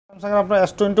Samsung এর আপনার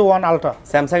S21 ultra,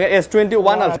 Samsung এর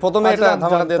S21 আলট্রা প্রথমে এটা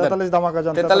ধামাকা দিয়ে দেন 43 ধামাকা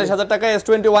জান 43000 টাকা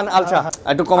S21 আলট্রা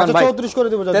একটু কমান ভাই 34 করে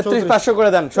দেব জান 33500 করে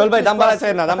দেন সোহেল ভাই দাম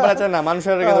বাড়াচ্ছেন না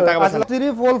মানুষের কিন্তু টাকা পয়সা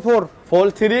 3 Fold 4 Fold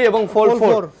 3 এবং Fold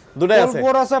 4 দুটাই আছে।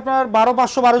 Fold 4 আছে আপনার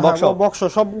 12512 বক্স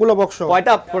সবগুলো বক্স।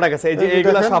 কয়টা প্রোডাক্ট আছে এই যে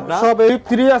এইগুলা সব না? সব Flip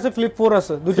 3 আছে Flip 4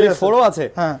 আছে দুটোই আছে। Flip 4 ও আছে?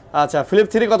 হ্যাঁ আচ্ছা Flip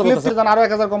 3 কত আছে? জান আরো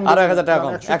 1000 কম, আরো 1000 টাকা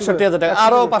কম 61000 টাকা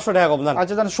আরো 500 টাকা কম জান।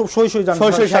 আচ্ছা জান 600 জান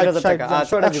 600,000 টাকা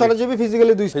 128 জিবি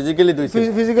ফিজিক্যালি 2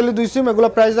 ফিজিক্যালি 2 সিম এগুলো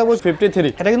প্রাইস যাবে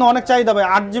 53। এটা কিন্তু অনেক চাহিদা ভাই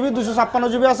 8 জিবি 256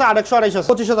 জিবি আছে 828 আছে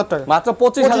 25000 টাকা মাত্র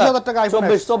 25000 টাকা আইফোন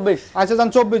 24। আচ্ছা জান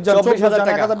 24 জান 24000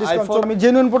 টাকা 1000 ডিসকাউন্ট। আমি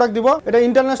জেনুইন প্রোডাক্ট দিব, এটা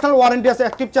ইন্টারন্যাশনাল ওয়ারেন্টি আছে,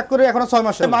 অ্যাক্টিভ চেক করে এখনো 6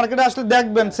 মাস। মার্কেটে আসলে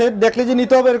দেখবেন সেট দেখলে যে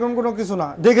নিতে হবে এরকম কোনো কিছু না,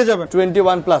 দেখে যাবেন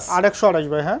 21 প্লাস 828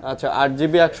 ভাই। হ্যাঁ আচ্ছা 8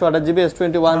 জিবি 128 জিবি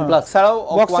S21 প্লাস ছাড়াও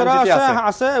বক্সারা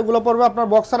আছে এগুলো পড়বে আপনার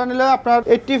বক্সারা নিলে আপনার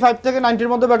 85 থেকে 90 এর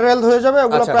মধ্যে ব্যাটারি হেলথ হয়ে যাবে।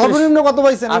 এগুলো সর্বনিম্ন কত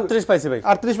পাইছেন? 38 পাইছি ভাই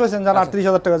 38 পাইছেন জান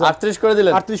 38000 টাকা 38 করে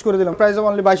দিলেন 38 করে দিলাম। প্রাইস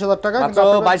অনলি 22000 টাকা, মাত্র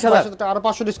 22000 টাকা আরো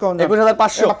 500 ডিসকাউন্ট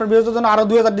 21500 আপনার বিয়ের জন্য আরো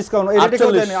 2000 ডিসকাউন্ট। এই রেটে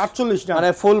কত দেন? 48 টাকা মানে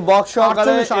ফুল বক্স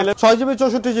সহকারে 6 জিবি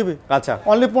 64 জিবি আচ্ছা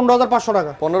অনলি 15500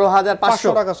 টাকা 15500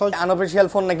 টাকা। আনঅফিশিয়াল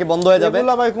ফোন নাকি বন্ধ হয়ে যাবে?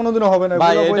 এগুলো ভাই কোনোদিনও হবে না,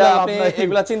 ভাই এগুলো এটা আপনি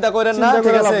এগুলা চিন্তা করেন না,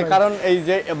 ঠিক আছে? কারণ এই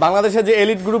যে বাংলাদেশের যে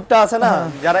এলিট গ্রুপটা আছে না,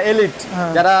 যারা এলিট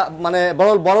যারা মানে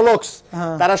বড় লোকস,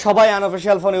 তারা সবাই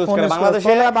আনঅফিশিয়াল ফোন ইউজ করে।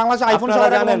 বাংলাদেশে আইফোন সবাই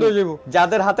বন্ধ হয়ে যাবে,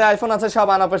 যাদের হাতে আইফোন আছে সব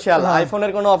আনঅফিশিয়াল।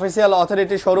 আইফোনের কোনো অফিশিয়াল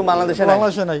অথরিটি শোরুম বাংলাদেশে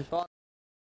নাই।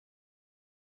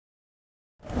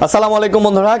 আসসালামু আলাইকুম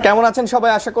বন্ধুরা, কেমন আছেন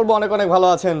সবাই? আশা করবো অনেক ভালো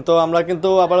আছেন। তো আমরা কিন্তু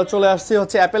আবারও চলে আসছি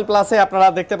হচ্ছে অ্যাপেল প্লাসে। আপনারা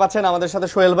দেখতে পাচ্ছেন আমাদের সাথে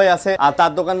সোহেল ভাই আছে, আর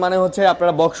তার দোকান মানে হচ্ছে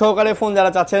আপনারা বক্স সহকারে ফোন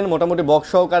যারা চাচ্ছেন, মোটামুটি বক্স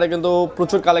সহকারে কিন্তু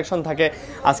প্রচুর কালেকশন থাকে।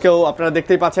 আজকেও আপনারা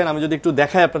দেখতেই পাচ্ছেন, আমি যদি একটু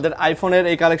দেখাই আপনাদের আইফোনের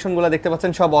এই কালেকশনগুলো দেখতে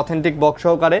পাচ্ছেন সব অথেন্টিক বক্স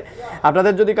সহকারে।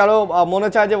 আপনাদের যদি কারো মনে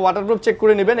চায় যে ওয়াটারপ্রুফ চেক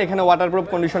করে নেবেন, এখানে ওয়াটারপ্রুফ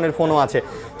কন্ডিশনের ফোনও আছে।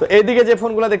 তো এইদিকে যে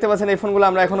ফোনগুলো দেখতে পাচ্ছেন এই ফোনগুলো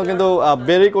আমরা এখনো কিন্তু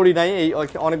বেরই করি নাই, এই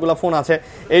অনেকগুলো ফোন আছে।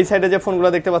 এই সাইডে যে ফোনগুলো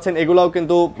দেখতে পাচ্ছেন এগুলোও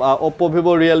কিন্তু ওপ্পো,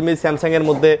 ভিভো, রিয়েলমি, স্যামসাং এর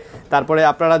মধ্যে। তারপরে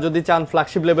আপনারা যদি চান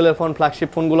ফ্ল্যাগশিপ লেভেলের ফোন, ফ্ল্যাগশিপ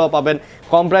ফোনগুলোও পাবেন।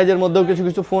 কম প্রাইজের মধ্যেও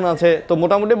কিছু ফোন আছে। তো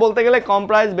মোটামুটি বলতে গেলে কম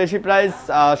প্রাইস বেশি প্রাইস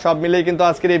সব মিলেই কিন্তু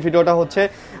আজকের এই ভিডিওটা হচ্ছে।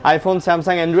 আইফোন,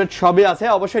 স্যামসাং, অ্যান্ড্রয়েড সবই আছে।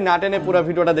 অবশ্যই না টেনে পুরো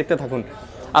ভিডিওটা দেখতে থাকুন।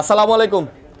 আসসালামু আলাইকুম।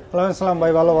 ওয়ালাইকুম আসসালাম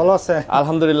ভাই, ভালো আছে?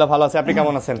 আলহামদুলিল্লাহ ভালো আছে, আপনি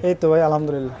কেমন আছেন? এই তো ভাই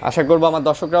আলহামদুলিল্লাহ। আশা করবো আমার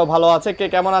দর্শকরাও ভালো আছে। কে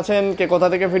কেমন আছেন, কে কোথা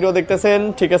থেকে ভিডিও দেখতেছেন,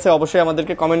 ঠিক আছে অবশ্যই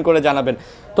আমাদেরকে কমেন্ট করে জানাবেন।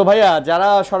 তো ভাইয়া, যারা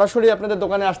সরাসরি আপনাদের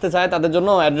দোকানে আসতে চায় তাদের জন্য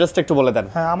অ্যাড্রেসটা একটু বলে দেন।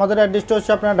 হ্যাঁ, আমাদের অ্যাড্রেসটা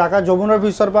হচ্ছে আপনার Dhaka Jamuna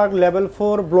future park level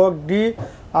 4 block D,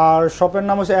 আর শপের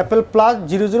নাম হচ্ছে অ্যাপেল প্লাস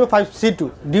 005C2।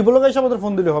 ডি ব্লকে এসে আমাদের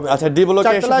ফোন দিলে হবে। আচ্ছা, ডি ব্লকে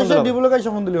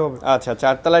এসে ফোন দিলে হবে। আচ্ছা,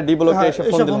 চারতলায় ডি ব্লকে এসে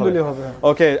ফোন দিলে হবে।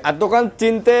 ওকে, আর দোকান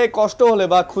চিনতে কষ্ট হলে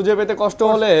বা খুঁজে পেতে কষ্ট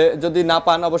হলে যদি না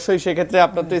পান, অবশ্যই সেক্ষেত্রে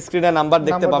আপনার তো স্ক্রিনে নাম্বার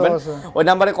দেখতে পাবেন, ওই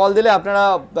নাম্বারে কল দিলে আপনারা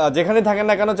যেখানে থাকেন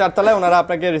না কেন চারতলায় ওনারা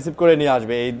আপনাকে রিসিভ করে নিয়ে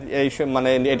আসবে। এই মানে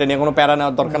এটা নিয়ে কোনো প্যারা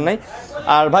নেওয়ার দরকার নাই।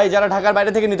 আর ভাই, যারা ঢাকার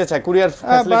বাইরে থেকে নিতে চায় কুরিয়ার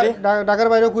ফ্যাসিলিটি? ঢাকার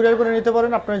বাইরে কুরিয়ার করে নিতে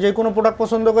পারেন। আপনি যে কোনো প্রোডাক্ট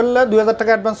পছন্দ করলে 2000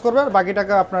 টাকা অ্যাডভান্স করবেন, আর বাকি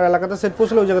টাকা আপনার এলাকাতে সেট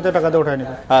পৌঁছলে ওই জায়গাতে টাকা দিয়ে উঠায়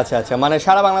নেবেন। আচ্ছা, মানে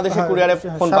সারা বাংলাদেশে কুরিয়ারে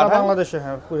ফোন পাঠান? সারা বাংলাদেশে,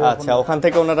 হ্যাঁ। আচ্ছা, ওখান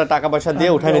থেকে ওনারা টাকা পয়সা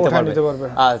দিয়ে উঠায় নিতে পারবে।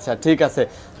 আচ্ছা, ঠিক আছে।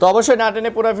 তো অবশ্যই না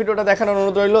টেনে পুরো ভিডিওটা দেখানোর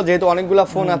অনুরোধ রইল। যেহেতু অনেকগুলো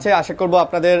ফোন আছে, আশা করবো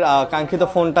আপনাদের কাঙ্ক্ষিত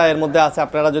ফোনটা এর মধ্যে আছে।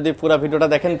 আপনারা যদি পুরো ভিডিওটা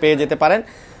দেখেন পেয়ে যেতে পারেন।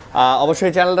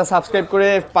 অবশ্যই চ্যানেলটা সাবস্ক্রাইব করে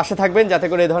পাশে থাকবেন, যাতে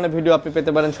করে এই ধরনের ভিডিও আপনি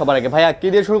পেতে পারেন সবার আগে। ভাইয়া, কি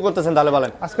দিয়ে শুরু করতেছেন তাহলে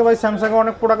বলেন? আজকে ভাই স্যামসাং এর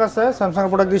অনেক প্রোডাক্ট আছে, স্যামসাং এর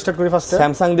প্রোডাক্ট দিয়ে স্টার্ট করি। ফার্স্টে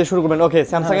স্যামসাং দিয়ে শুরু করবেন। ওকে,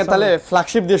 স্যামসাং এর তাহলে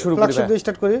ফ্ল্যাগশিপ দিয়ে শুরু করি। ফ্ল্যাগশিপ দিয়ে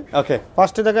স্টার্ট করি। ওকে,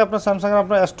 ফার্স্টে দেখে আপনার স্যামসাং এর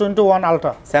আপনার S21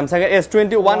 আলট্রা। স্যামসাং এর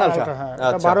S21 আলট্রা,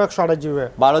 আচ্ছা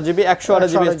 12 জিবি 128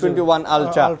 জিবি S21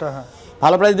 আলট্রা। হ্যাঁ,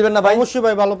 ভালো প্রাইস দিবেন না ভাই? অবশ্যই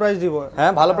ভাই, ভালো প্রাইস দিব।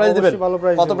 হ্যাঁ, ভালো প্রাইস দিবেন।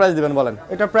 কত প্রাইস দিবেন বলেন?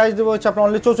 এটা প্রাইস দিব হচ্ছে আপনার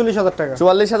অনলি 44000 টাকা।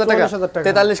 44000 টাকা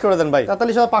 43 করে দেন ভাই।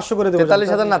 44500 করে দেব।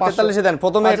 43000 না, 43 দেন।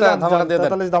 প্রথমে এটা ধামাকা দিয়ে দেন।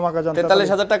 43 ধামাকা জান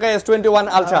 43000 টাকা S21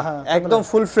 আলট্রা, একদম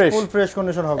ফুল ফ্রেশ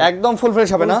কন্ডিশন হবে। একদম ফুল ফ্রেশ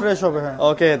হবে না? ফ্রেশ হবে, হ্যাঁ।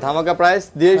 ওকে, ধামাকা প্রাইস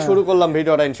দিয়ে শুরু করলাম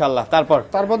ভিডিওটা ইনশাআল্লাহ।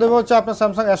 তারপর দেব হচ্ছে আপনার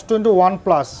Samsung S21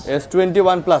 plus.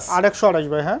 S21 plus 828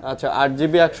 ভাই। হ্যাঁ, আচ্ছা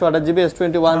 8GB 128GB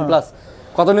S21 প্লাস।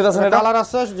 কত নিতেছেন এটা? কালার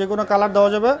আছে, যে কোনো কালার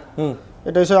দেওয়া যাবে।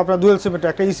 এটা হচ্ছে আপনার ডুয়াল সিম,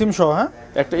 একটা eSIM সহ। হ্যাঁ,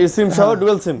 একটা eSIM সহ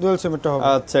ডুয়াল সিম এটা হবে।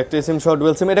 আচ্ছা, একটা eSIM সহ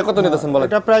ডুয়াল সিম। এটা কত নিতেছেন বলেন?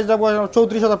 এটা প্রাইস রাখবো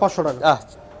 34500 টাকা।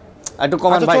 একটু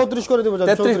কমান ভাই। 34 করে দেব।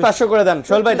 33500 করে দেন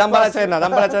সোহেল ভাই। দাম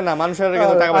বাড়াচ্ছেন না, মানুষের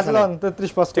কিন্তু টাকা পয়সা নাই।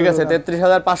 33500, ঠিক আছে,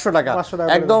 33500 টাকা।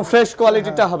 একদম ফ্রেশ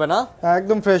কোয়ালিটিটা হবে না?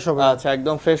 একদম ফ্রেশ হবে। আচ্ছা,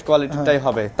 একদম ফ্রেশ কোয়ালিটিটাই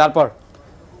হবে।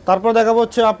 তারপর দেখাবো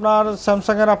হচ্ছে আপনার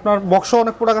স্যামসাং এর আপনার বক্স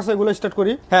অনেক প্রোডাক্ট আছে, এগুলো স্টার্ট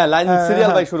করি। হ্যাঁ, লাইন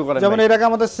সিরিয়াল বাই শুরু করেন। যেমন এর আগে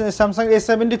আমাদের স্যামসাং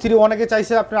A73 অনেকে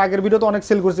চাইছে, আপনি আগের ভিডিওতে অনেক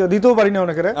সেল করছে, দিতেও পারিনি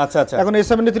অনেকের। আচ্ছা, এখন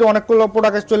A73 অনেকগুলো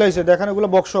প্রোডাক্ট চলে আসছে, দেখেন এগুলো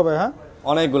বক্স হবে। হ্যাঁ,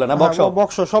 অনেকগুলো না বক্স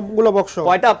বক্স সবগুলো বক্স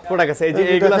কয়টা প্রোডাক্ট আছে এই যে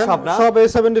এইগুলা সব না সব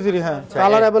A73 হ্যাঁ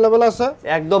কালার अवेलेबल আছে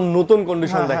একদম নতুন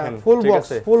কন্ডিশন দেখেন full box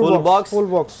full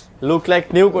box look like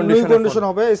new condition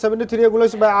হবে A73 এগুলো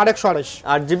হচ্ছে 828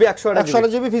 8GB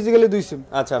 128GB ফিজিক্যালি 2 সিম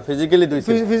আচ্ছা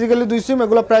ফিজিক্যালি 2 সিম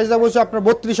এগুলো প্রাইস দাম হচ্ছে আপনার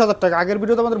 32000 টাকা আগের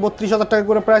ভিডিওতে আমাদের 32000 টাকা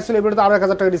করে প্রাইস ছিল এই ভিডিওতে আরো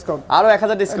 1000 টাকা ডিসকাউন্ট আরো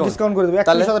 1000 ডিসকাউন্ট করে দেব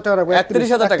 31000 টাকা রাখবো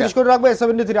 31000 টাকা 31 করে রাখবো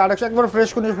A73 800 একবার ফ্রেশ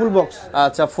কন্ডিশন ফুল বক্স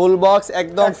আচ্ছা ফুল বক্স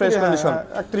একদম ফ্রেশ কন্ডিশন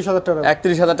 31000 টাকা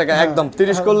 31000 টাকা একদম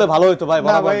 30 করলে ভালো হতো ভাই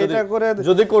বরাবর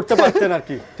যদি করতে পারতেন আর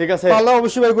কি ঠিক আছে তাহলে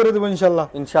অবশ্যই ভাই করে দেব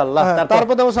ইনশাআল্লাহ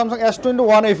তারপর দেখো Samsung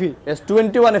S21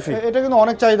 FE এটা কিন্তু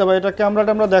অনেক চাহিদা ভাই এটা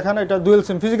ক্যামেরাটা আমরা দেখান এটা ডুয়াল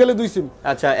সিম ফিজিক্যালি 2 সিম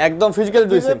আচ্ছা একদম ফিজিক্যালি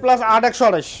 2 সিম প্লাস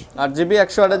 828 8GB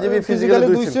 128GB ফিজিক্যালি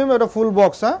 2 সিম এটা ফুল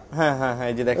বক্স হ্যাঁ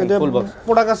এই যে দেখেন ফুল বক্স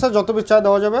প্রোডাক্ট আছে যত বেশি চাই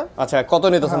দেওয়া যাবে আচ্ছা কত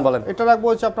নিতেছেন বলেন এটা রাখবো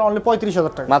হচ্ছে আপনার অনলি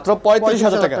 35000 টাকা মাত্র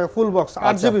 35000 টাকা ফুল বক্স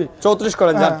 8GB 34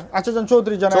 করেন জান আচ্ছা জান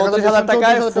 34 জান 34000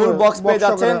 টাকায় ফুল বক্স পেয়ে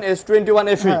যাচ্ছেন S21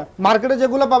 FE মার্কেটে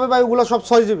যেগুলো পাবে ভাই ওগুলো সব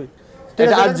 6GB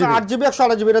এটা 8GB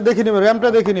 128GB এটা দেখে নেবেন র‍্যামটা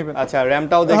দেখে নেবেন আচ্ছা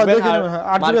র‍্যামটাও দেখবেন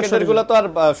আর মার্কেটের গুলো তো আর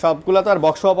সবগুলো তো আর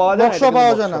বক্সও পাওয়া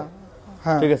যায় না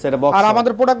ঠিক আছে এটা বক্স আর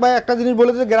আমাদের প্রোডাক্ট ভাই একটা জিনিস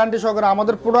বলে দিতে গ্যারান্টি সহকারে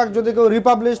আমাদের প্রোডাক্ট যদি কেউ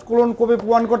রিপাবলিশ ক্লোন কপি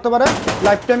প্রমাণ করতে পারে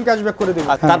লাইফ টাইম ক্যাশব্যাক করে দিবেন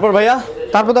তারপর ভাইয়া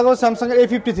তারপর দেখো Samsung এর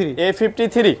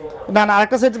A53 না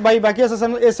আরেকটা সেট ভাই বাকি আছে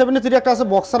Samsung A73 একটা আছে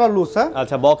বক্সার আর লুজ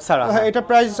আচ্ছা বক্সার এটা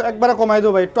প্রাইস একবারে কমাই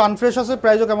দেব ভাই একটু আনফ্রেশ আছে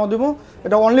প্রাইসও কমাই দেব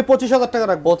এটা অনলি 25000 টাকা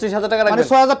রাখবো 25000 টাকা রাখবেন মানে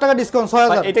 6000 টাকা ডিসকাউন্ট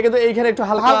 6000 এটা কিন্তু এইখানে একটু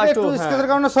হালকা একটু স্কেচের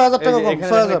কারণে 6000 টাকা কম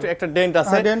 6000 একটা ডেন্ট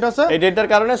আছে এই ডেন্টের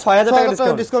কারণে 6000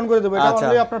 টাকা ডিসকাউন্ট করে দেব এটা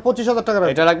অনলি আপনার 25000 টাকা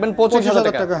রাখবেন এটা রাখবেন 25000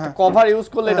 টাকা কভার ইউজ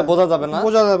করলে এটা বোঝা যাবে না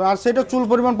আর সেটা চুল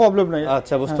পরিমাণ প্রবলেম নাই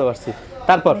আচ্ছা বুঝতে পারছি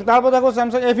তারপর দেখো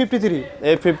Samsung A53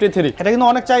 এটা কিন্তু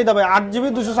অনেক চাহিদা ভাই 8GB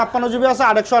 256GB আছে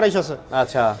 828 আছে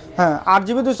আচ্ছা হ্যাঁ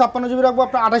 8GB 256GB রাখবো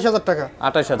আপনার 28000 টাকা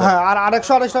 28000 হ্যাঁ আর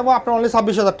 828 রাখবো আপনার অনলি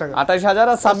 26000 টাকা 28000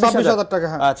 আর 26000 টাকা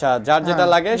হ্যাঁ আচ্ছা যার যেটা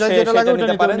লাগে সেটা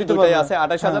নিতে পারেন দুটোই আছে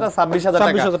 28000 আর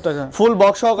 26000 টাকা ফুল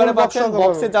বক্স সহকারে পাচ্ছেন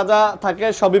বক্সে যা যা থাকে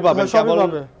সবই পাবেন কেবল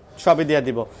সবই দিয়ে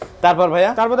দিব তারপর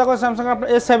ভাইয়া তারপর দেখো Samsung আপনার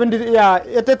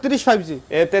A33 5G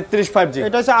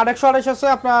এটা হচ্ছে 828 আছে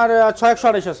আপনার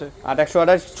 628 আছে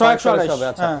 628 হবে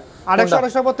আচ্ছা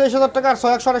 828 রাখবো 23000 টাকা আর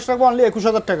 628 রাখবো অনলি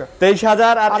 21000 টাকা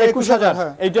 23000 আর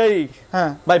 21000 এইটাই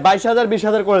হ্যাঁ ভাই 22000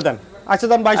 20000 করে দেন আচ্ছা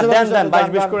দাম 22000 দেন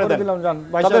 22 করে দেন জান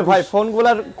তবে ভাই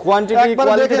ফোনগুলোর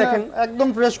কোয়ালিটি দেখেন একদম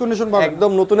ফ্রেশ কন্ডিশন পাবেন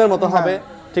একদম নতুনের মতো হবে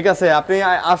ঠিক আছে আপনি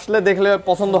আসলে দেখলে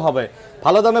পছন্দ হবে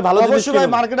ভালো দামে ভালো জিনিস অবশ্যই ভাই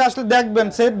মার্কেটে আসলে দেখবেন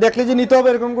সেট দেখলে যে নিতে হবে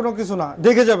এরকম কোনো কিছু না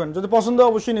দেখে যাবেন যদি পছন্দ হয়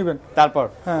অবশ্যই নেবেন তারপর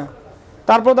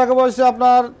তারপর দেখাবো হচ্ছে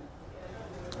আপনার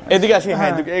এদিকে আসি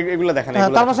হ্যাঁ এগুলো দেখেন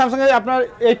এগুলো তারপর Samsung এর আপনার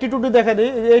 82 টি দেখা দেই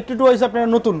 82 হইছে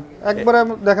আপনার নতুন একবারে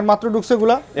দেখেন মাত্র ঢুকছে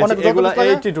এগুলা অনেক এগুলো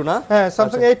 82 না হ্যাঁ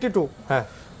Samsung 82 হ্যাঁ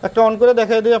একটা অন করে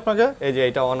দেখাই দেই আপনাকে এই যে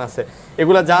এটা অন আছে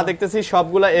এগুলা যা দেখতেছি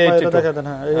সবগুলা 82 দেখা দেন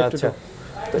হ্যাঁ 82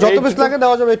 যত বেশি লাগে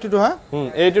দেওয়া যাবে 82 হ্যাঁ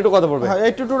 82 কত পড়বে হ্যাঁ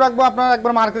 82 রাখবো আপনার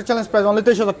একবার মার্কেট চ্যালেঞ্জ প্রাইস অনলি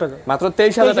 23000 টাকা মাত্র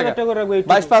 23000 টাকা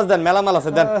 22 দেন মেলা মাল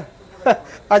আছে দেন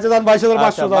আচ্ছা দাম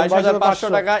 22500 দাম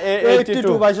 22500 টাকা 82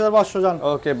 22500 জান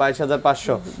ওকে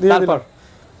 22500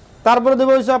 তারপরে দেব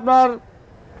হইছে আপনার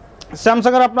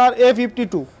Samsung এর আপনার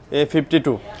A52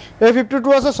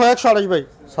 আছে 628 ভাই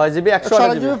 6GB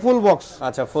 128GB ফুল বক্স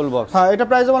আচ্ছা ফুল বক্স হ্যাঁ এটা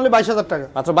প্রাইস অনলি 22000 টাকা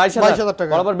মাত্র 22000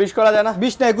 টাকা বরাবর 20 করা যায় না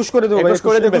 20 না 21 করে দেব ভাই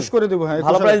 21 করে দেব হ্যাঁ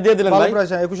ভালো প্রাইস দিয়ে দিলেন ভাই ভালো প্রাইস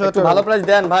 21000 টাকা ভালো প্রাইস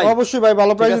দেন ভাই অবশ্যই ভাই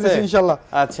ভালো প্রাইস দিছি ইনশাআল্লাহ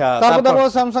আচ্ছা তারপর দেখো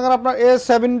Samsung এর আপনার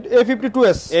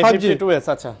A52s A52s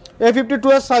আচ্ছা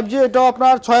A52s 5G এটাও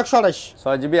আপনার 628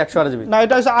 6GB 128GB না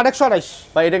এটা হচ্ছে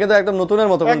 828 ভাই এটা কিন্তু একদম নতুনের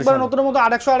মতো কন্ডিশন একবার নতুনের মতো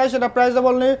 828 এটা প্রাইস দেব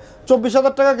অনলি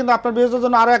 24000 টাকা কিন্তু আপনার ভিউয়ারদের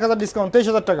জন্য আরো 1000 ডিসকাউন্ট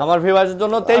 23000 টাকা আমার ভিউয়ারদের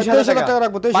জন্য 23000 টাকা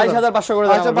রাখবো 22500 করে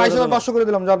দাও আচ্ছা 22500 করে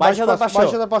দিলাম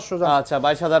 22500 জান আচ্ছা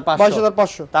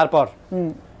 22500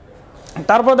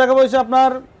 তারপর দেখাবো হইছে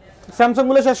আপনার স্যামসাং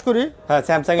গুলো শেষ করি হ্যাঁ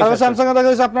স্যামসাং এর স্যামসাং এ দেখা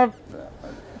হইছে আপনার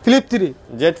ফ্লিপ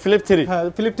 3 জেড ফ্লিপ 3 হ্যাঁ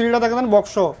ফ্লিপ 3 টা দেখেন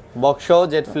বক্স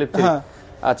জেড ফ্লিপ 3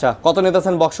 আচ্ছা কত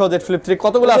নিতেছেন বক্স জেড ফ্লিপ 3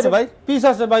 কতগুলো আছে ভাই পিস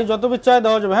আছে ভাই যত পিস চাই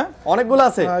দেওয়া যাবে হ্যাঁ অনেকগুলো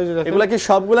আছে এগুলা কি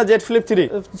সবগুলা জেড ফ্লিপ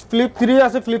 3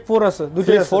 আছে ফ্লিপ 4 আছে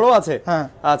দুটো আছে 4 ও আছে হ্যাঁ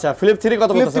আচ্ছা ফ্লিপ 3 কত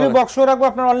ফ্লিপ 3 বক্স রাখবো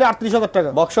আপনার অনলি 38000 টাকা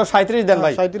বক্স 37 দেন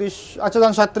ভাই 37 আচ্ছা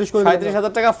জান 37 করে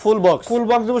 37000 টাকা ফুল বক্স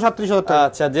দেব 37000 টাকা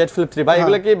আচ্ছা জেড ফ্লিপ 3 ভাই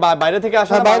এগুলা কি বাইরে থেকে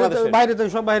আসে না বাংলাদেশে বাইরে থেকে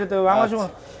সব বাইরে থেকে আমার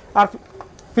আর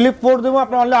ফ্লিপ 4 দেব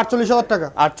আপনার অনলি 48000 টাকা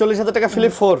 48000 টাকা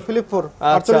ফ্লিপ 4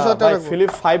 48000 টাকা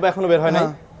ফ্লিপ 5 এখনো বের হয় নাই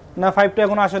না 5 টা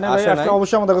এখন আসে না ভাই আজকে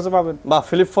অবশ্যই আমাদের কাছে পাবেন বা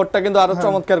ফ্লিপ 4 টা কিন্তু আরো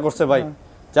চমৎকার করছে ভাই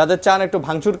যাদের চান একটু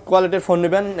ভাঙচুর কোয়ালিটির ফোন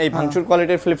নেবেন এই ভাঙচুর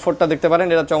কোয়ালিটির ফ্লিপ 4 টা দেখতে পারেন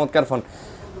এটা চমৎকার ফোন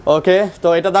ওকে তো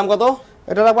এটা দাম কত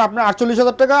এটা রাখবো আপনার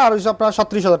 48000 টাকা আর হইছে আপনার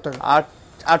 37000 টাকা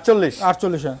 48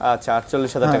 48 আচ্ছা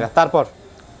 48000 টাকা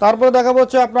তারপর দেখাবো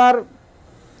হচ্ছে আপনার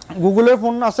গুগলের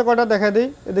ফোন আছে কয়টা দেখাই দেই,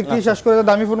 এদিকে কি শেষ করে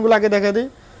দামি ফোনগুলো আগে দেখাই দেই।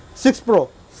 6 প্রো,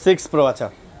 6 প্রো আচ্ছা,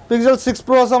 পিক্সেল 6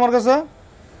 প্রো আছে আমার কাছে,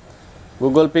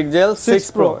 গুগল পিক্সেল 6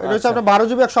 প্রো। এটা হচ্ছে আপনার 12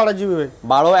 জিবি 128 জিবি ভাই,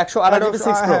 12 128 জিবি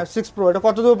 6 প্রো। হ্যাঁ 6 প্রো, এটা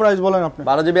কত দেব প্রাইস বলেন আপনি?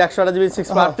 12 জিবি 128 জিবি 6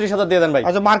 প্রো 38000 দিয়ে দেন ভাই।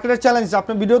 আচ্ছা মার্কেটের চ্যালেঞ্জ,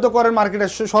 আপনি ভিডিও তো করেন,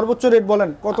 মার্কেটের সর্বোচ্চ রেট বলেন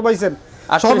কত পাইছেন?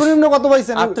 সর্বনিম্ন কত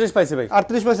পাইছেন? 38 পাইছি ভাই।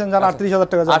 38 পাইছেন, জান 38000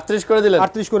 টাকা, 38 করে দিলেন?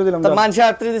 38 করে দিলাম। তো মানুষ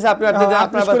 38 দিছে, আপনি 38 দেন,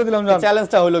 আপনার করে দিলাম।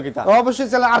 চ্যালেঞ্জটা হলো কি তা? অবশ্যই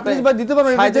চ্যালেঞ্জ 38 ভাই দিতে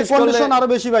পারবেন, এটা কন্ডিশন আরো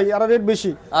বেশি ভাই, আরো রেট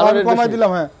বেশি, আমি কমাই দিলাম।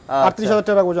 হ্যাঁ 38000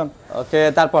 টাকা রাখবো জান। ওকে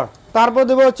তারপর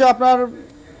দেব হচ্ছে আপনার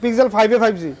pixel 5a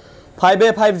 5G, 5a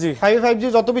 5G, 5a 5G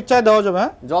যত পিচ্চায় দেওয়া যাবে।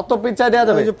 হ্যাঁ যত পিচ্চায় দেওয়া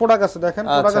যাবে। এই যে প্রোডাক্ট আছে দেখেন,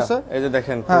 প্রোডাক্ট আছে, এই যে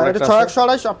দেখেন হ্যাঁ এটা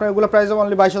 6128, আপনার এগুলো প্রাইস হবে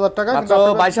অনলি 22000 টাকা, কিন্তু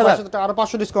 22000 টাকা আর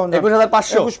 500 ডিসকাউন্ট,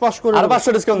 21500, 21500 করে আর 500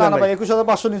 ডিসকাউন্ট না দেন ভাই,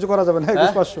 21500 নিচে করা যাবে না,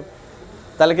 21500।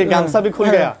 তাহলে কি গামসাবি খুল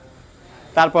গয়া?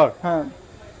 তারপর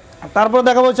তারপর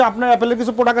দেখা হচ্ছে আপনার অ্যাপলের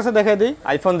কিছু প্রোডাক্ট আছে দেখাই দেই,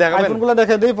 আইফোন দেখাবেন? আইফোনগুলো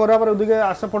দেখাই দেই, পরে আবার ওদিকে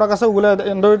আছে প্রোডাক্ট আছে, ওগুলো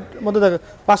অ্যান্ড্রয়েড মধ্যে দেখে।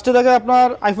 ফার্স্টে দেখে আপনার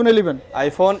আইফোন 11,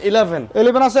 আইফোন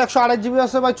 11 আছে 128 জিবি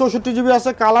আছে ভাই, 64 জিবি আছে,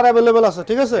 কালার अवेलेबल আছে,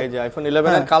 ঠিক আছে? এই যে আইফোন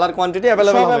 11 এর কালার কোয়ান্টিটি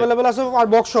अवेलेबल আছে, আর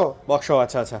বক্স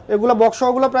আচ্ছা এগুলা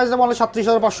বক্সগুলো প্রাইস দাম হলো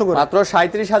 37500 করে, মাত্র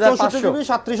 37500 জিবি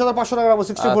 37500 টাকা রাখবো,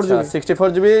 64 জিবি 64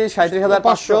 জিবি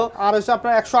 37500। আর হচ্ছে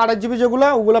আপনার 128 জিবি যেগুলা,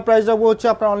 ওগুলা প্রাইস যাবো হচ্ছে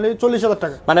আপনার অনলি 40000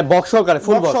 টাকা, মানে বক্স সহকারে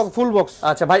ফুল বক্স।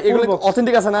 আচ্ছা ভাই এগুলো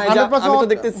অথেন্টিক আছে না? এটা আমি তো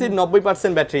দেখতেছি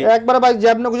 90% ব্যাটারি। একবারে ভাই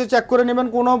জ্যাবনা গুছে চেক করে নেবেন,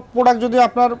 কোন প্রোডাক্ট যদি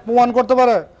আপনার প্রমাণ করতে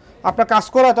পারে আপনার কাজ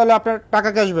করা, তাহলে আপনার টাকা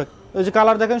ক্যাশব্যাক। এই যে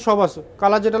কালার দেখেন সব আছে,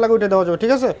 কালার যেটা লাগে ওইটা দেওয়া যাবে,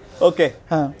 ঠিক আছে? ওকে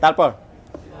হ্যাঁ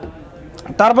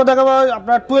তারপর দেখাবো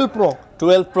আপনার 12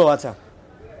 প্রো। আচ্ছা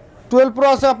 12 প্রো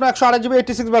আছে আপনার 128 জিবি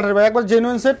 86 ব্যাটারি ভাই, একবার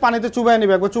জেনুইন সেট, পানিতে চুবাই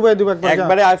নিবে, একবার চুবাই দিব,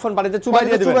 একবারে আইফোন পানিতে চুবাই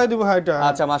দিয়ে দিবেন? চুবাই দিব, হ্যাঁ এটা।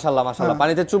 আচ্ছা মাশাআল্লাহ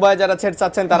পানিতে চুবাই যারা সেট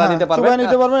চাচ্ছেন তারা নিতে পারবেন, চুবাই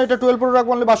নিতে পারবেন। এটা 12 প্রো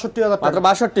রাখবো অনলি 62000 টাকা, মাত্র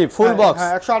 62 ফুল বক্স।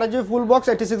 হ্যাঁ 128 জিবি ফুল বক্স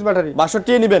 86 ব্যাটারি,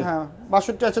 62 নিবেন? হ্যাঁ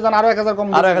 62 আছে, জান আরো 1000 কম,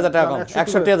 আরো 1000 টাকা কম,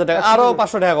 61000 টাকা, আরো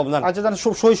 500 টাকা কম জান। আচ্ছা জান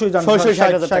সই জান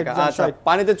 60000 টাকা। আচ্ছা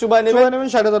পানিতে চুবাই নেবেন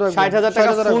 60000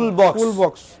 টাকা ফুল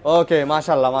বক্স। ওকে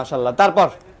মাশাআল্লাহ।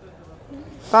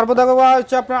 তারপর দেখো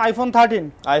হচ্ছে আপনার আইফোন 13।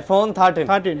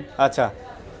 আচ্ছা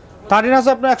 13 আছে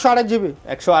আপনার 128 জিবি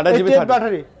 128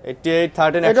 ব্যাটারি, 88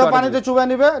 13 এটা পানিতে চুবাই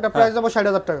নিবে, এটা প্রাইস যাবে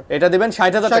 60000 টাকা। এটা দিবেন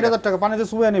 60000 টাকা, পানিতে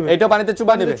চুবাই নিবে, এটা পানিতে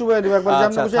চুবাই নিবে, একবার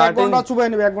জামনা খুশি 1 ঘন্টা চুবাই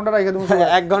নিবে, 1 ঘন্টা রাখে দেব,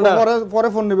 1 ঘন্টা পরে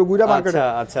ফোন নিবে গুইরা মার্কেটে।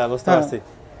 আচ্ছা বুঝতে পারছি।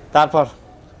 তারপর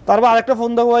আরেকটা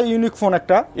ফোন দেখো ভাই, ইউনিক ফোন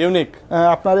একটা,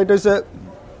 আপনার এটা হচ্ছে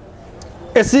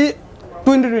এসি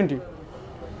 2020,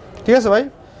 ঠিক আছে ভাই?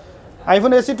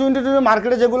 আইফোন এসি 2020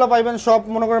 মার্কেটে যেগুলো পাইবেন সব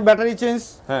মনে করেন ব্যাটারি চেঞ্জ,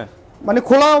 মানে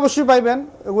খোলা অবশ্যই পাইবেন,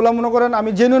 এগুলো মনে করেন আমি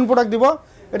জেনুইন প্রোডাক্ট দিব।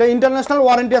 এটা ইন্টারন্যাশনাল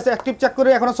ওয়ারেন্টি আছে, অ্যাক্টিভ চেক করে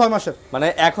এখনো 6 মাসের, মানে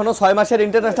এখনো 6 মাসের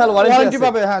ইন্টারন্যাশনাল ওয়ারেন্টি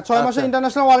পাবে। হ্যাঁ 6 মাসের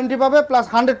ইন্টারন্যাশনাল ওয়ারেন্টি পাবে, plus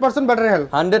 100% battery health,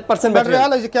 100% battery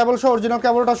health. এই যে কেবল সহ অরিজিনাল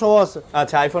কেবলটা সহ আছে।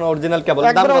 আচ্ছা আইফোন অরিজিনাল কেবল,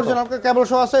 দাম কত? অরিজিনাল কেবল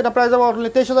সহ আছে, এটা প্রাইস হবে অনলি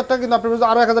 23000 টাকা, কিন্তু আপনার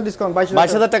আরো 1000 ডিসকাউন্ট,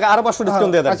 22000 টাকা, আরো 500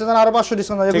 ডিসকাউন্ট দিয়ে দেন। আচ্ছা জান আরো 500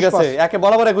 ডিসকাউন্ট, ঠিক আছে একে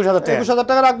বরাবর 21000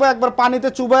 টাকা রাখবো। একবার পানিতে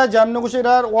চুবায় জামনা খুশি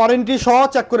এটার ওয়ারেন্টি সহ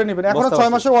চেক করে নেবেন, এখনো 6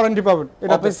 মাসের ওয়ারেন্টি পাবেন।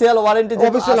 এটা অফিশিয়াল ওয়ারেন্টি যে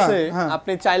আছে,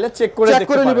 আপনি চাইলে চেক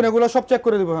করে নেবেন, এগুলো সব চেক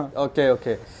করে দিব। হ্যাঁ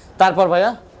ওকে তারপর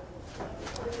ভাইয়া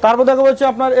দেখো হচ্ছে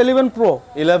আপনার 11 প্রো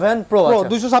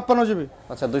 256 জিবি,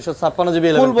 আচ্ছা 256 জিবি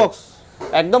ফুল বক্স,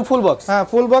 একদম ফুল বক্স। হ্যাঁ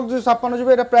ফুল বক্স 256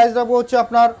 জিবি, এটা প্রাইস রাখবো হচ্ছে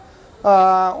আপনার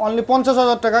অনলি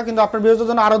 50000 টাকা, কিন্তু আপনার বিয়ের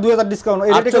জন্য আরো 2000 ডিসকাউন্ট,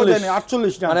 এই রেটে দেন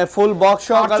 48 না, মানে ফুল বক্স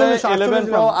সহকারে 11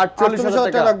 প্রো 48000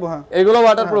 টাকা রাখবো। হ্যাঁ এগুলো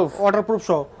ওয়াটারপ্রুফ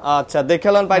সহ। আচ্ছা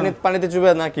দেখালেন পানিতে চুবে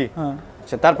নাকি? হ্যাঁ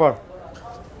আচ্ছা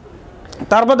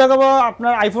তারপর দেখাবো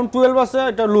আপনার আইফোন 12 আছে,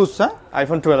 এটা লুজ। হ্যাঁ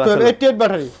আইফোন 12 আছে 88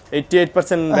 ব্যাটারি,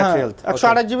 88% ব্যাটারি হেলথ,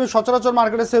 128 জিবি সচরাচর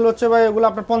মার্কেটে সেল হচ্ছে ভাই, এগুলো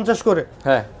আপনার 50 করে।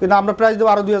 হ্যাঁ কিন্তু আমরা প্রাইস দেব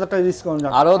আরো 2000 টাকা ডিসকাউন্ট,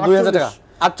 আরো 2000 টাকা,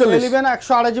 48 11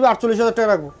 128 জিবি 48000 টাকা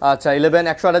রাখবো। আচ্ছা 11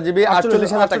 128 জিবি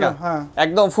 48000 টাকা,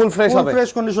 একদম ফুল ফ্রেশ হবে, ফুল ফ্রেশ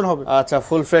কন্ডিশন হবে। আচ্ছা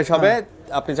ফুল ফ্রেশ হবে,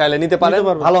 আপনি চাইলে নিতে পারেন,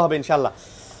 ভালো হবে ইনশাআল্লাহ।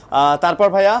 তারপর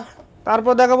ভাইয়া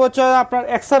দেখাবো হচ্ছে আপনার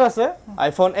এক্সআর আছে,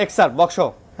 আইফোন এক্সআর বক্স।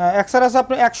 হ্যাঁ এক্সআর আছে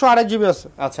আপনার 128 জিবি আছে।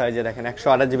 আচ্ছা এই যে দেখেন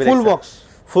 128 GB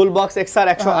full box XR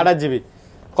 128 GB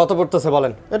কত পড়তেছে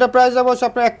বলেন? এটা প্রাইস যাবে হচ্ছে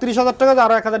আপনার 31000 টাকা,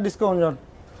 আর 1000 ডিসকাউন্ট জান,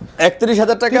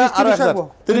 31000 টাকা আর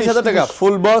 30000 টাকা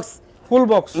ফুল বক্স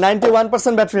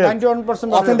 91% ব্যাটারি, 91%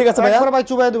 অথেন্টিক আছে ভাই? একবার ভাই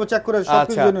চুবাই দেব, চেক করে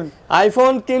সবকিছু জেনুইন।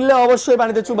 আইফোন কিনলে অবশ্যই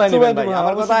পানিতে চুবাই নেবেন ভাই,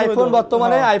 আমার কথা আইফোন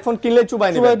বর্তমানে আইফোন কিনলে চুবাই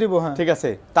দিব। হ্যাঁ ঠিক আছে,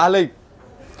 তাহলেই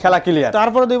খেলা ক্লিয়ার।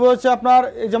 তারপরে দিব হচ্ছে আপনার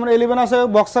যেমন 11 আছে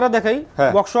বক্সারা দেখাই,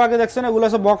 বক্স আগে দেখছেন, এগুলো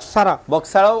আছে বক্স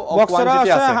ছাড়াও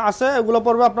আছে, এগুলো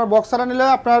পড়বে আপনার বক্সারা নিলে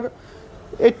আপনার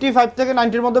 85 থেকে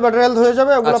 90 এর মধ্যে ব্যাটারি হেলথ হয়ে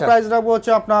যাবে। এগুলো প্রাইস রাখবো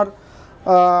হচ্ছে আপনার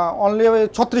অনলি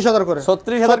 36000 করে,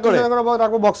 36000 করে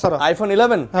রাখবো বক্সারা। আইফোন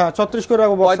 11 হ্যাঁ 36 করে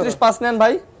রাখবো, 35 5 নেন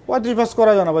ভাই, 35 পাস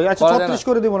করা যায় না ভাই। আচ্ছা 36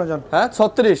 করে দিব না জান। হ্যাঁ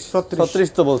 36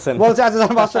 তো বলছেন। বলছে আচ্ছা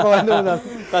জান 500 কমাই দেব জান।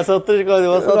 তা 36 করে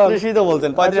দেব, 36ই তো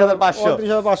বলছেন। 35500।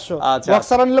 35500। আচ্ছা বক্স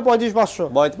ছাড়া নিলে 35500।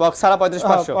 বক্স ছাড়া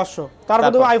 35500। তারপর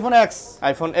দেব আইফোন এক্স।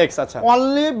 আইফোন এক্স আচ্ছা।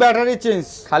 Only battery change.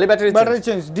 খালি ব্যাটারি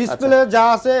চেঞ্জ। ডিসপ্লে যা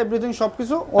আছে এভরিথিং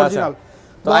সবকিছু অরিজিনাল।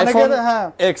 তো আইফোন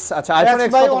এক্স আচ্ছা, আইফোন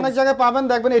এক্স ভাই অনেক জায়গায় পাবেন,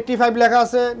 দেখবেন 85 লেখা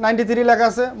আছে, 93 লেখা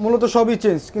আছে, মূলত সবই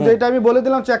চেঞ্জ। কিন্তু এটা আমি বলে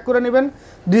দিলাম, চেক করে নেবেন,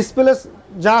 ডিসপ্লে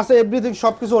যা আছে এভরিথিং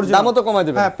সবকিছু অরিজিনাল। দামও তো কমাই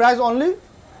দিবেন। হ্যাঁ, প্রাইস অনলি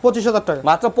 25000 টাকা।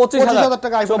 মাত্র 25000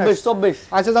 টাকা আইফোন 24।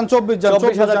 আচ্ছা জান 24 জান,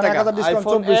 24000 টাকা 1000 ডিসকাউন্ট।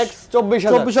 আইফোন এক্স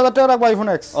 24000 টাকা রাখবো আইফোন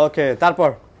এক্স। ওকে, তারপর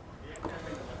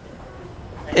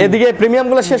এদিকে প্রিমিয়াম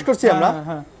গুলো শেষ করছি আমরা।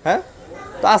 হ্যাঁ,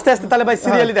 তো আস্তে আস্তে তাহলে ভাই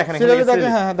সিরিয়ালি দেখেন। সিরিয়ালি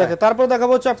দেখেন। হ্যাঁ দেখেন। তারপর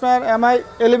দেখাবো হচ্ছে আপনার MI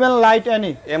 11 light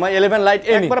any. MI 11 light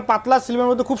any একবারে পাতলা সিলভারের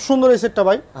মধ্যে খুব সুন্দর এই সেটটা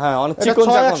ভাই। হ্যাঁ, অনেক চিকন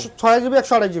চাকন। 6GB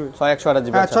 128GB।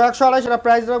 128GB। হ্যাঁ 128, এটা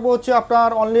প্রাইস রাখবো হচ্ছে আপনার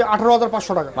অনলি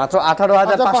 18500 টাকা। মাত্র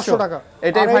 18500 টাকা।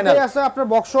 এটাই ফাইনাল। এটাই আছে আপনার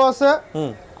বক্সও আছে।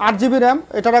 8GB RAM,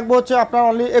 এটা রাখবো হচ্ছে আপনার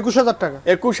অনলি 21000 টাকা।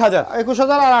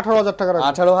 21000 আর 18000 টাকা রাখবো।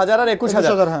 18000 আর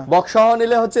 21000। বক্স সহ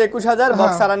নিলে হচ্ছে 21000,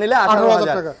 বক্স ছাড়া নিলে 18000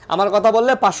 টাকা। আমার কথা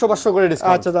বললে 500 করে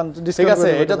ডিসকাউন্ট। আচ্ছা জান, ঠিক আছে,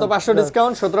 এটা তো 500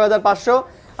 ডিসকাউন্ট, 17500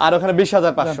 আর ওখানে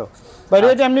 20500। ভাই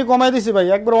এটা এমনি কমাই দিছি ভাই,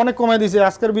 একবার অনেক কমাই দিছি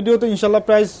আজকের ভিডিওতে ইনশাআল্লাহ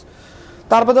প্রাইস।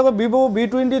 তারপর দেখো ভিভো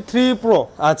V23 Pro।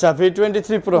 আচ্ছা,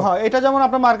 V23 Pro। হ্যাঁ, এটা যেমন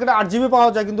আপনার মার্কেটে 8GB পাওয়া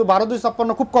যায়, কিন্তু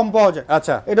 12256 খুব কম পাওয়া যায়।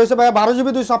 আচ্ছা, এটা হচ্ছে ভাই 12GB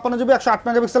 256GB 108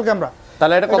 মেগাপিক্সেল ক্যামেরা।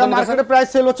 তাহলে এটা কত মার্কেটে প্রাইস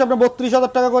সেল হচ্ছে আপনার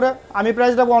 32000 টাকা করে। আমি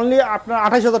প্রাইস রাখবো অনলি আপনার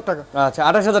 28000 টাকা। আচ্ছা,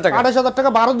 28000 টাকা। 28000 টাকা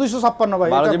 12256 ভাই।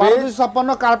 এটা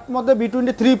 12256 কার্ড মধ্যে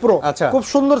V23 Pro। আচ্ছা, খুব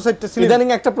সুন্দর সেটটা। ইদানিং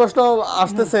একটা প্রশ্ন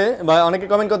আসতেছে ভাই, অনেকে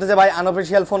কমেন্ট করতেছে ভাই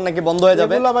আনঅফিশিয়াল ফোন নাকি বন্ধ হয়ে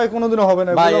যাবে। এগুলা ভাই কোনোদিনও হবে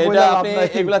না ভাই, এটা আপনি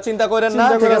এগুলা চিন্তা করেন না,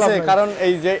 ঠিক আছে? কারণ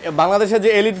এই যে বাংলাদেশে যে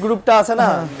এলিট গ্রুপটা আছে না,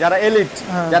 যারা এলিট,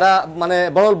 যারা মানে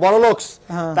বড় লোকস,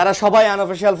 তারা সবাই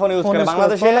আনঅফিশিয়াল ফোন ইউজ করে।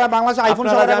 বাংলাদেশে আইফোন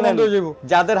ছাড়া বন্ধ হয়ে যাবে।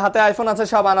 যাদের হাতে আইফোন আছে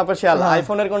সব আনঅফিশিয়াল।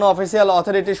 আইফোনের কোনো অফিশিয়াল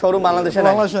অথরিটি শোরুম বাংলাদেশে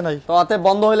নাই। তো অতএব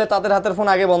বন্ধ হলে তাদের হাতের ফোন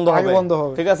আগে বন্ধ হবে।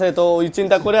 ঠিক আছে, তো ওই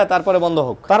চিন্তা করে তারপরে বন্ধ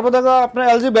হোক। তারপর দেখো আপনার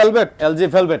LG Velvet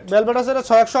আছে, এটা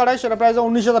 6128, এটা প্রাইস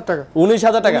 19000 টাকা।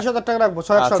 19000 টাকা। 19000 টাকা রাখবো।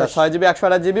 6128। আচ্ছা, 6GB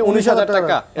 128GB 19000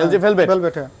 টাকা LG Velvet।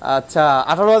 আচ্ছা,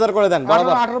 18000 করে দেন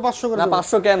বরাবর। 18500 করে না,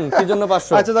 500 কেন? কি জন্য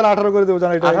 500? আচ্ছা তাহলে 18 করে দেব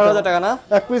জান। এটা 18000 টাকা না?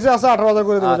 এক পিসে আছে 18000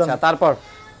 করে দেব জান। আচ্ছা,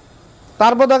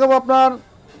 তারপর দেখাবো আপনার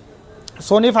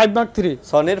Sony 5 Mark 3।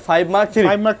 Sony 5 Mark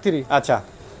 3। আচ্ছা,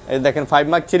 এই দেখেন 5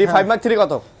 Mark 3। 5 Mark 3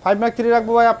 কত? 5 Mark 3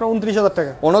 রাখবো ভাই আপনার 29000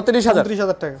 টাকা।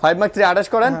 29000 টাকা। 5 Mark 3 28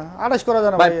 করেন। 28 করা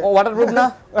জানা ভাই, ভাই। ওয়াটারপ্রুফ না?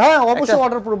 হ্যাঁ অবশ্যই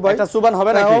ওয়াটারপ্রুফ ভাই। এটা সুবান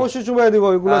হবে নাকি? অবশ্যই চুবাই দিব,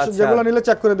 এগুলো যেগুলো নিলে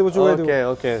চেক করে দেব, চুবাই দেব।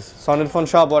 ওকে, সনির ফোন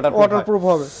সব ওয়াটারপ্রুফ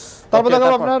হবে। তারপর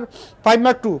দেখাবো আপনার 5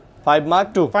 Mark 2। 5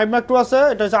 Mark 2 আছে,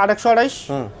 এটা হচ্ছে 8128।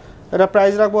 এটা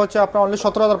প্রাইস রাখবো হচ্ছে আপনার অনলি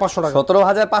 17500 টাকা।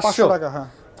 17500 টাকা। হ্যাঁ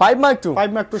 5 Mark 2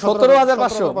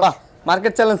 17500। বাহ,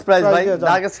 মার্কেট চ্যালেঞ্জ প্রাইস ভাই।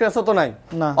 ডার্ক স্ক্র্যাচও তো নাই,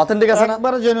 অথেন্টিক আছে না?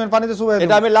 একবারে জেনুইন, পানিতে চুবাই দেব।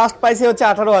 এটা আমি লাস্ট পাইছি হচ্ছে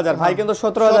 18000 ভাই, কিন্তু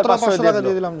 17500 টাকা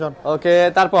দিয়ে দিলাম জান। ওকে,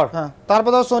 তারপর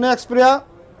দাও Sony Xperia।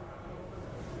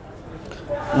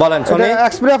 বলেন, Sony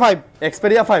Xperia 5।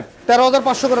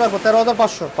 13500 করে রাখবো।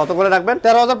 13500। কত করে রাখবেন?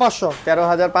 13500।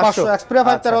 13500। Xperia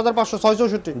 5 13500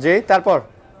 664। জি, তারপর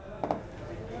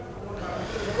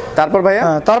ভাইয়া?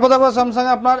 তারপর দেখো Samsung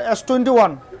এ আপনার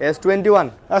S21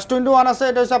 আছে,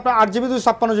 এটা হচ্ছে আপনার 8GB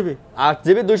 256GB।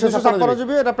 8GB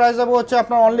 256GB। এটা প্রাইস যাবে হচ্ছে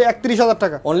আপনার অনলি 31000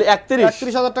 টাকা। অনলি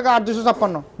 31000 টাকা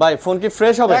 8256। ভাই, ফোন কি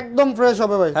ফ্রেশ হবে? একদম ফ্রেশ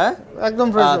হবে ভাই। হ্যাঁ একদম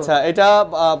ফ্রেশ। আচ্ছা, এটা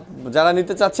যারা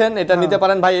নিতে চাচ্ছেন এটা নিতে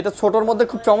পারেন ভাই। এটা ছোটর মধ্যে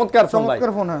খুব চমৎকার ফোন ভাই।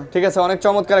 চমৎকার ফোন। হ্যাঁ ঠিক আছে, অনেক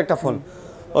চমৎকার একটা ফোন।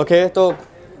 ওকে, তো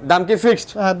দাম কি ফিক্সড?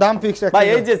 হ্যাঁ দাম ফিক্সড ভাই।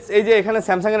 এই যে এখানে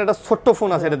স্যামসাং এর একটা ছোট্ট ফোন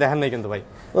আছে, এটা দেখেন নাই কিন্তু ভাই।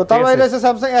 তারপর এটা হচ্ছে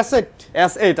Samsung S8।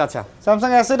 আচ্ছা,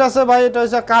 Samsung S8 আছে ভাই, এটা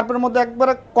হচ্ছে কার্পের মধ্যে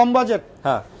একবারে কম বাজেট।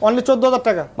 হ্যাঁ, অনলি 14000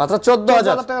 টাকা। মাত্র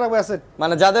 14000 টাকা রাখবো S8।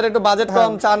 মানে যাদের একটু বাজেট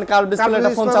কম, চান কার্ভ ডিসপ্লে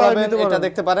একটা ফোন চালাবেন, এটা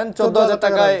দেখতে পারেন। 14000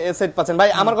 টাকায় S8 পাচ্ছেন ভাই।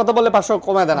 আমার কথা বললে 500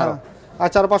 কমায় দেন আরো।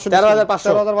 আচ্ছা, আর 500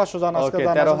 13500 জান আজকে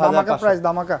দাম। ধামাকা প্রাইস,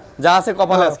 ধামাকা যা আছে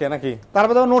কপালে আজকে নাকি?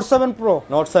 তারপর দেখো Note 7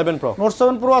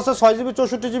 Pro আছে 6GB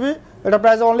 64GB। এটা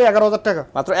প্রাইস অনলি 11000 টাকা।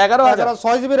 মাত্র 11000।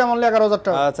 6GB RAM অনলি 11000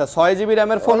 টাকা। আচ্ছা, 6GB RAM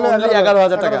এর ফোন অনলি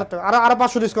 11000 টাকা। আর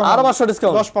 500 ডিসকাউন্ট।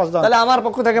 10 দাম। তাহলে আমার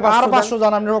পক্ষ থেকে 500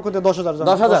 জান, আপনার পক্ষ থেকে 10000 জান।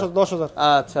 10000।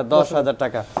 আচ্ছা, 10000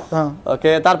 টাকা। হ্যাঁ,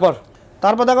 ওকে, তারপর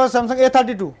দেখো Samsung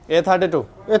A32।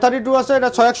 A32 আছে, এটা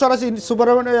 6128 সুপার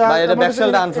ভাই এটা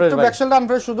ব্যাকসেলটা আনফ্রেশ ভাই, ব্যাকসেলটা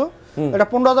আনফ্রেশ শুধু, এটা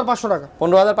 15500 টাকা।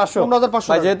 15500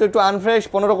 ভাই, যেহেতু একটু আনফ্রেশ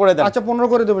 15 করে দেন। আচ্ছা 15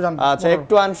 করে দেব জান। আচ্ছা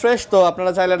একটু আনফ্রেশ, তো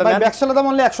আপনারা চাইলে এটা নেন। নেন। ব্যাকসেলের দাম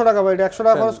অনলি 100 টাকা ভাই, এটা 100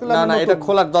 টাকা খরচ করলে না এটা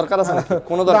খোলার দরকার আছে নাকি?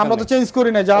 কোনো দরকার নেই, আমরা তো চেঞ্জ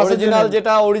করি না, যা আছে অরিজিনাল,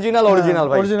 যেটা অরিজিনাল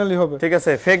ভাই, অরিজিনালি হবে। ঠিক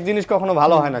আছে, ফেক জিনিস কখনো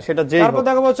ভালো হয় না, সেটা যেই হোক। তারপর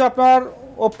দেখাবো হচ্ছে আপনার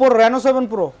oppo reno 7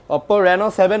 pro, oppo reno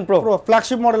 7 pro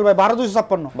flagship model ভাই,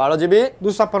 12256, 12GB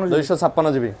 256GB।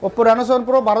 256GB oppo reno 7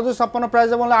 pro 12256, price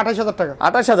দেব অনলি 28000 টাকা।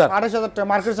 28000 টাকা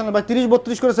মার্কেট চ্যানেল ভাই,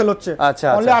 30-32 করে সেল হচ্ছে। আচ্ছা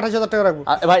অনলি 28000 টাকা রাখবো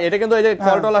ভাই। এটা কিন্তু এই যে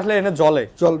কলটল আসলে এনে জ্বলে,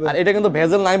 আর এটা কিন্তু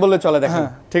ভেজেল নাই বললে চলে, দেখেন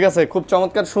ঠিক আছে, খুব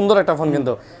চমৎকার সুন্দর একটা ফোন,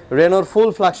 কিন্তু রেনোর ফুল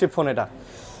ফ্ল্যাগশিপ ফোন এটা।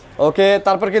 ওকে,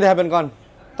 তারপর কি দেখাবেন কোন?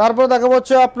 তারপর দেখাবো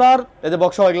হচ্ছে আপনার এই যে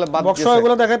বক্স এগুলো বাদ, বক্স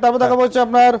এগুলো দেখাই। তারপর দেখাবো হচ্ছে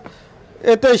আপনার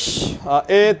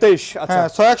A23, আচ্ছা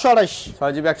 6128,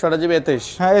 6GB 128GB A23,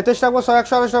 হ্যাঁ A23 রাখবো,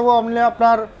 6128 রাখবো অনলি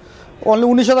আপনার অনলি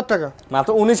 19000 টাকা। মাত্র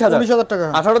 19000 টাকা।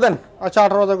 18 দেন। আচ্ছা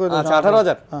 18000 করে দেন। আচ্ছা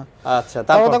 18000। আচ্ছা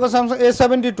তারপর দেখো Samsung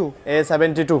A72,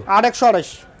 8128,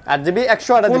 8GB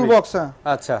 128GB full box.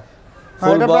 আচ্ছা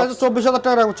ফুল বক্স 24000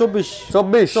 টাকা রাখবো।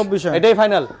 24 এটাই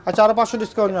ফাইনাল। আচ্ছা আরো 500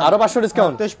 ডিসকাউন্ট, আরো 500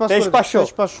 ডিসকাউন্ট,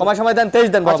 23500 সময় দেন, 23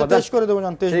 দেন বাবা। আচ্ছা 23 করে দেব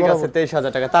জান, 23 ঠিক আছে,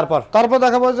 23000 টাকা। তারপর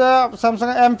দেখাবো যে স্যামসাং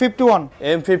M51,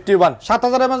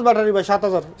 7000 mAh ব্যাটারি ভাই,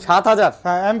 7000।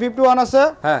 হ্যাঁ M51 আছে,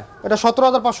 হ্যাঁ এটা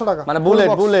 17500 টাকা, মানে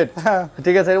বুলেট। হ্যাঁ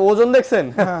ঠিক আছে, ওজন দেখছেন?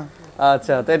 হ্যাঁ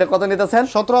আচ্ছা, তো এটা কত নিতেছেন?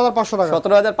 17500 টাকা।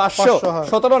 17500,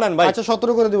 17 নেন ভাই। আচ্ছা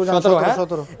 17 করে দেব জান,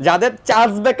 17। যাদের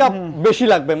চার্জ ব্যাকআপ বেশি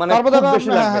লাগবে, মানে খুব বেশি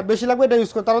লাগবে, হ্যাঁ বেশি লাগবে, এটা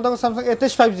ইউজ করতে। তারপর দেখো Samsung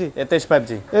A23 5G,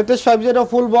 A23 5G এটা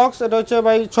ফুল বক্স, এটা হচ্ছে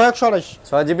ভাই 6128,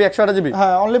 6GB 128GB,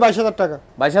 হ্যাঁ অনলি 22000 টাকা।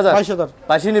 22000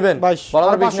 22 নেবেন, 22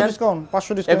 বরাবর 500 ডিসকাউন্ট,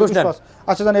 21 নেন।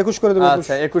 আচ্ছা জান 21 করে দেব।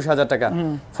 আচ্ছা 21000 টাকা।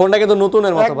 ফোনটা কিন্তু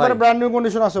নতুনের মতো ভাই, একবার ব্র্যান্ড নিউ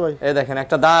কন্ডিশন আছে ভাই, এই দেখেন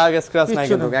একটা দাগ স্ক্র্যাচ নাই,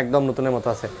 কিন্তু একদম নতুনের মতো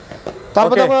আছে।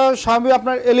 তারপর দেখো Xiaomi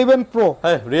আপনার 11 Pro,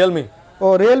 হ্যাঁ Realme,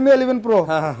 Realme 11 Pro,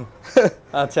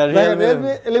 আচ্ছা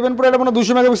Realme 11 Pro, এটা মানে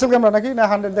 200 মেগাপিক্সেল ক্যামেরা নাকি না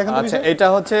 100 দেখেন তো? আচ্ছা এটা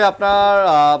হচ্ছে আপনার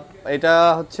এটা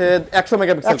হচ্ছে 100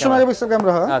 মেগাপিক্সেল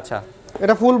ক্যামেরা। আচ্ছা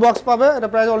এটা ফুল বক্স পাবে, এটা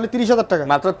প্রাইস অনলি 30000 টাকা,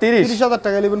 মাত্র 30000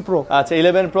 টাকা 11 Pro। আচ্ছা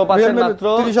 11 Pro পাচ্ছেন মাত্র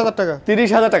 30000 টাকা,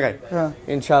 30000 টাকায়, হ্যাঁ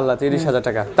ইনশাআল্লাহ 30000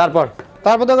 টাকা।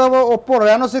 তারপর দেখাবো Oppo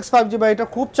Reno 6 5G ভাই, এটা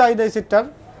খুব চাহিদা এই সেটটার,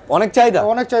 অনেক চাহিদা,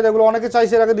 এগুলো অনেকে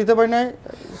চাইছে, এর আগে দিতে পারি নাই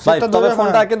ভাই। তবে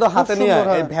ফোনটা কিন্তু হাতে নিয়ে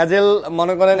এই ভেজেল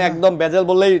মনে করেন, একদম বেজেল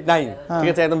বললেই নাই, ঠিক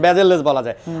আছে, একদম বেজেললেস বলা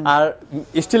যায়। আর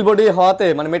স্টিল বডি হওয়াতে,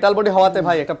 মানে মেটাল বডি হওয়াতে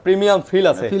ভাই একটা প্রিমিয়াম ফিল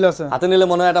আছে, হাতে নিলে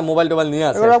মনে হয় একটা মোবাইল নিয়ে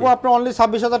আছে। এগুলো আপনি অনলি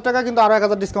 26000 টাকা, কিন্তু আরো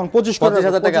 1000 ডিসকাউন্ট,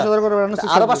 25000 টাকা, 25000 করে Reno 6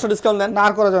 আরো 500 ডিসকাউন্ট দেন, না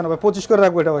আর করা যাবে না ভাই, 25 করে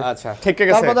রাখবো এটা ভাই। আচ্ছা ঠিক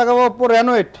আছে। তারপর দেখাবো Oppo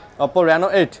Reno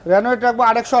 8, Reno 8 রাখবো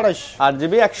 828,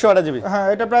 8GB 128GB, হ্যাঁ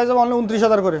এটা প্রাইস হবে অনলি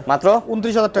 29000 করে, মাত্র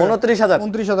 29000 টাকা,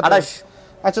 29000 28।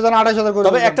 আচ্ছা জান 28000 করে।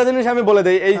 তবে একটা জিনিস আমি বলে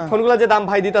দেই, এই ফোনগুলো যে দাম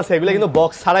ভাই দিতেছে, এগুলো কিন্তু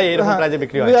বক্স ছাড়াই এরকম প্রাইসে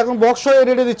বিক্রি হয়। এখন বক্স সহ এই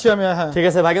রেটে দিচ্ছি আমি, হ্যাঁ ঠিক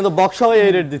আছে ভাই, কিন্তু বক্স সহ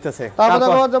এই রেট দিতেছে। তারপর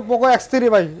দেখো Poco X3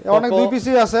 ভাই, অনেক দুই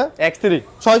পিসি আছে, X3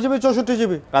 6GB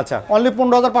 64GB, আচ্ছা অনলি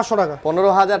 15500 টাকা,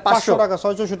 15500 টাকা,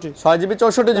 664, 6GB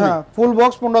 64GB, হ্যাঁ ফুল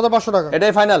বক্স 15500 টাকা,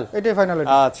 এটাই ফাইনাল,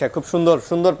 আচ্ছা খুব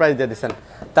সুন্দর প্রাইস দিয়ে দিবেন।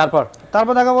 তারপর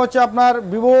দেখাবো হচ্ছে আপনার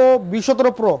Vivo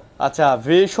V17 Pro, আচ্ছা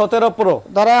V17 Pro,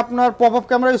 যারা আপনার পপআপ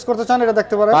ক্যামেরা ইউজ করতে চান এটা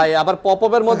দেখতে পারেন ভাই। আবার পপআপ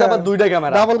এর মধ্যে আবার দুইটা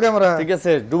ক্যামেরা, ডাবল ক্যামেরা, ঠিক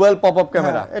আছে, ডুয়াল পপআপ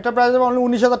ক্যামেরা। এটা প্রাইস হবে অনলি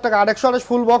 19000 টাকা, 828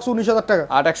 ফুল বক্স 19000 টাকা,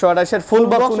 828 এর ফুল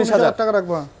বক্স 19000 টাকা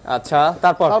রাখবো। আচ্ছা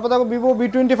তারপর দেখো Vivo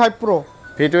V25 Pro,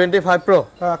 V25 Pro,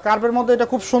 হ্যাঁ কার্ভের মধ্যে এটা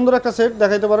খুব সুন্দর একটা সেট,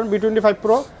 দেখাইতে পারেন V25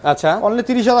 Pro, আচ্ছা অনলি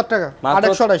 30000 টাকা,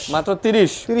 828 মাত্র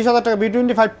 30000 টাকা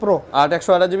V25 Pro,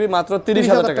 828GB মাত্র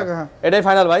 30000 টাকা, এটাই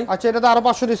ফাইনাল ভাই। আচ্ছা এটাতে আরো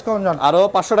 500 ডিসকাউন্ট জান, আরো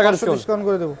 500 টাকা ডিসকাউন্ট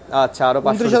করে দেব। আচ্ছা আরো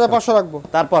 29500 রাখবো।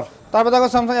 তারপর দেখো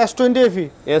Samsung S20 FE,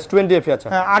 আচ্ছা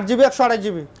হ্যাঁ 8GB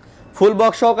 128GB, ফুল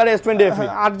বক্স সহকারে S20 FE,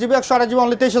 8GB 128GB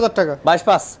only 23000 টাকা,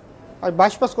 22 ভাই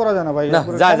 22 করা যায় না ভাই,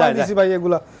 যায় দিছি ভাই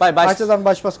এগুলা ভাই, আচ্ছা জান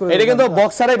 22 করে, এটা কিন্তু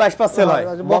বক্সারে 22 সেল হয়,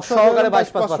 বক্স সহকারে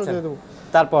 22 পাচ্ছেন।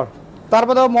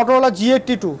 তারপর দেখো Motorola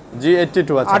G82,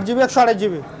 আচ্ছা 8GB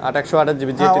 128GB,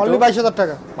 828GB G82 only 22000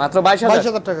 টাকা, মাত্র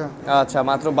 22000 টাকা, আচ্ছা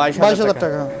মাত্র 22000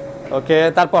 টাকা। ওকে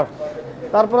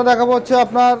তারপরে দেখাবো হচ্ছে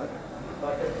আপনার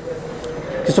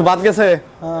কিছু বাদ গেছে,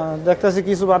 দেখতেছি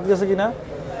কিছু বাদ গেছে কিনা।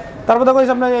 তারপর দেখো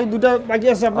আপনার এই দুটো বাকি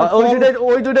আছে, আপনার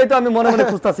ওই দুটাই তো আমি মনে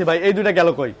খুঁজতাছি ভাই, এই দুটো গেল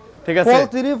কই? ঠিক আছে, Fold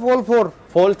 3 Fold 4,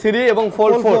 Fold 3 এবং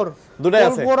Fold 4 দুটাই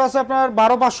আছে। Fold 4 আছে আপনার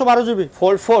 12512GB,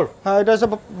 Fold 4, হ্যাঁ এটা হচ্ছে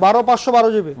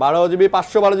 12512GB,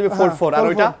 512GB Fold 4, আর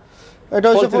ওইটা এটা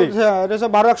হচ্ছে হ্যাঁ এটা হচ্ছে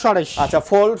 12128। আচ্ছা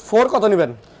Fold 4 কত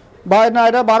নেবেন ভাই? না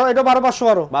এটা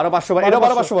 12512, 12512, এটা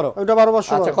 12512, এটা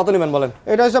 12512। আচ্ছা কত নেবেন বলেন?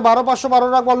 এটা হচ্ছে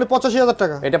 12512 রাখবো অনলি 85000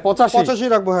 টাকা, এটা 85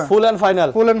 রাখবো, হ্যাঁ ফুল এন্ড ফাইনাল,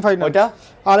 ওইটা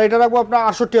আর এটা রাখবো আপনার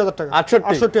 68000 টাকা,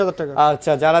 68000 টাকা।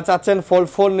 আচ্ছা যারা চাচ্ছেন Fold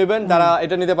 4 নেবেন, তারা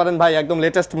এটা নিতে পারেন ভাই, একদম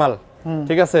লেটেস্ট মাল,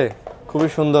 ঠিক আছে, খুবই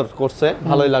সুন্দর করছে,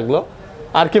 ভালোই লাগলো।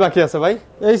 আর কি বাকি আছে ভাই?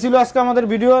 এই ছিল আজকে আমাদের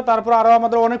ভিডিও। তারপর আরো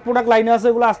আমাদের অনেক প্রোডাক্ট লাইনে আছে,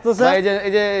 এগুলো আসতেছে।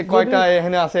 এই যে কয়টা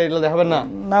এখানে আছে এগুলো দেখাবেন না?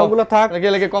 না, ওগুলো থাক,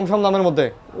 লাগে কম সম দামের মধ্যে।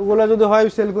 ওগুলো যদি হয়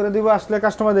সেল করে দিব, আসলে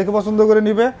কাস্টমার দেখে পছন্দ করে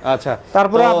নিবে। আচ্ছা,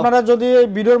 তারপরে আপনারা যদি এই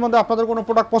ভিডিওর মধ্যে আপনাদের কোনো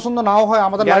প্রোডাক্ট পছন্দ নাও হয়,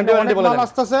 আমাদের লাইনে অনেক মাল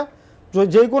আসতেছে,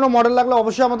 যে কোনো মডেল লাগলে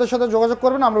অবশ্যই আমাদের সাথে যোগাযোগ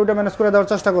করবেন, আমরা ওইটা ম্যানেজ করে দেওয়ার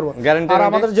চেষ্টা করব। আর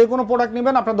আমাদের যে কোনো প্রোডাক্ট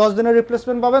নেবেন আপনারা 10 দিনের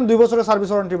রিপ্লেসমেন্ট পাবেন, 2 বছরের সার্ভিস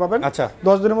ওয়ারেন্টি পাবেন। আচ্ছা,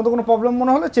 10 দিনের মধ্যে কোনো প্রবলেম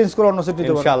মনে হলে চেঞ্জ করে অন্য সেট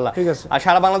নিতে পারবেন ইনশাআল্লাহ। ঠিক আছে। আর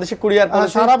সারা বাংলাদেশে কুরিয়ার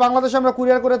পলিসি? সারা বাংলাদেশে আমরা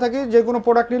কুরিয়ার করে থাকি। যে কোনো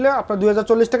প্রোডাক্ট নিলে আপনারা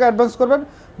 2040 টাকা অ্যাডভান্স করবেন,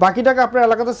 বাকি টাকা আপনার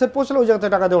এলাকাতে সেট পৌঁছলে ওই জায়গা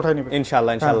থেকে টাকা দিয়ে উঠাই নেবেন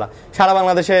ইনশাআল্লাহ। সারা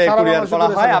বাংলাদেশে কুরিয়ার করা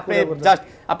হয়।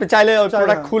 আপনি চাইলে ওই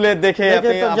প্রোডাক্ট খুলে দেখে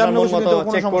আপনি আপনার মন মতো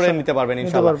চেক করে নিতে পারবেন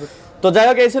ইনশাআল্লাহ। তো যাই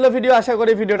হোক, এই ছিল ভিডিও। আশা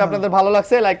করি ভিডিওটা আপনাদের ভালো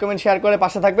লাগছে। লাইক কমেন্ট শেয়ার করে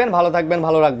পাশে থাকবেন। ভালো থাকবেন,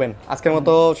 ভালো রাখবেন। আজকের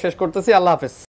মতো শেষ করতেছি। আল্লাহ হাফেজ।